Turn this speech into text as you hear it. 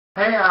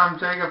Hey, I'm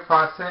Jacob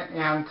Fawcett,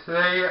 and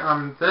today,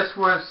 this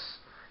was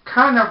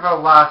kind of a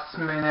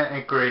last-minute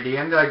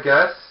ingredient, I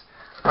guess.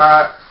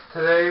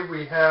 Today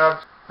we have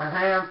a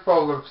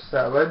handful of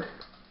salad,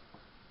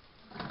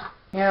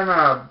 and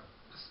a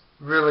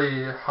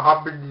really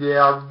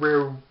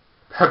habanero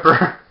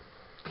pepper.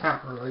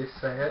 Can't really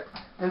say it.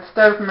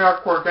 Instead of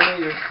milk, we're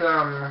going to use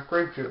some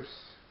grape juice,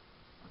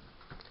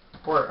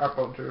 or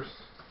apple juice.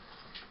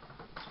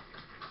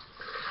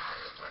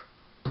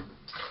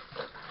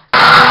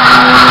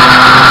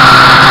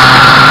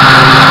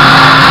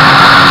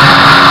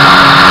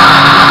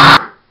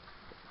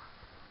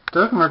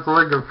 Doesn't look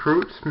like a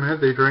fruit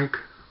smoothie drink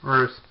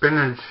or a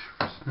spinach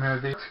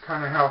smoothie. It's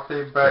kind of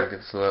healthy, but...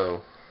 Drink it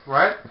slow.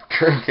 What?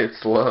 Drink it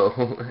slow.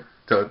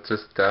 Don't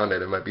just down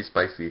it. It might be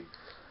spicy.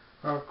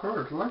 Of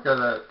course. Look at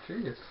that.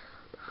 Jeez.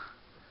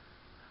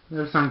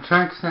 There's some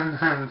chunks in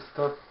there and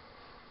stuff.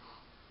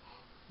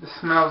 It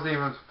smells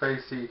even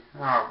spicy.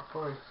 Oh,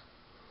 boy.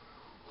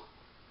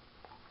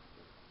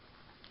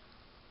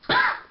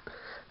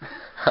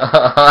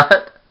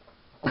 Hot?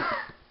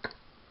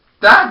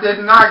 That did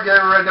not get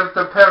rid of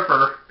the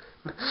pepper.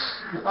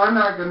 I'm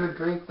not going to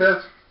drink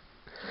this.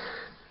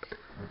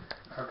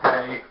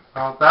 Okay,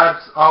 well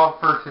that's all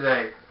for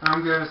today.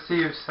 I'm going to see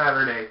you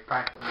Saturday.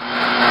 Bye.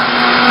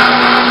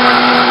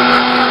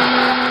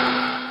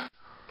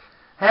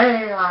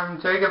 Hey, I'm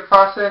Jacob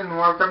Fawcett and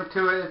welcome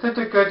to Is It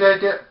a Good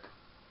Idea?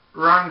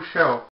 Wrong show.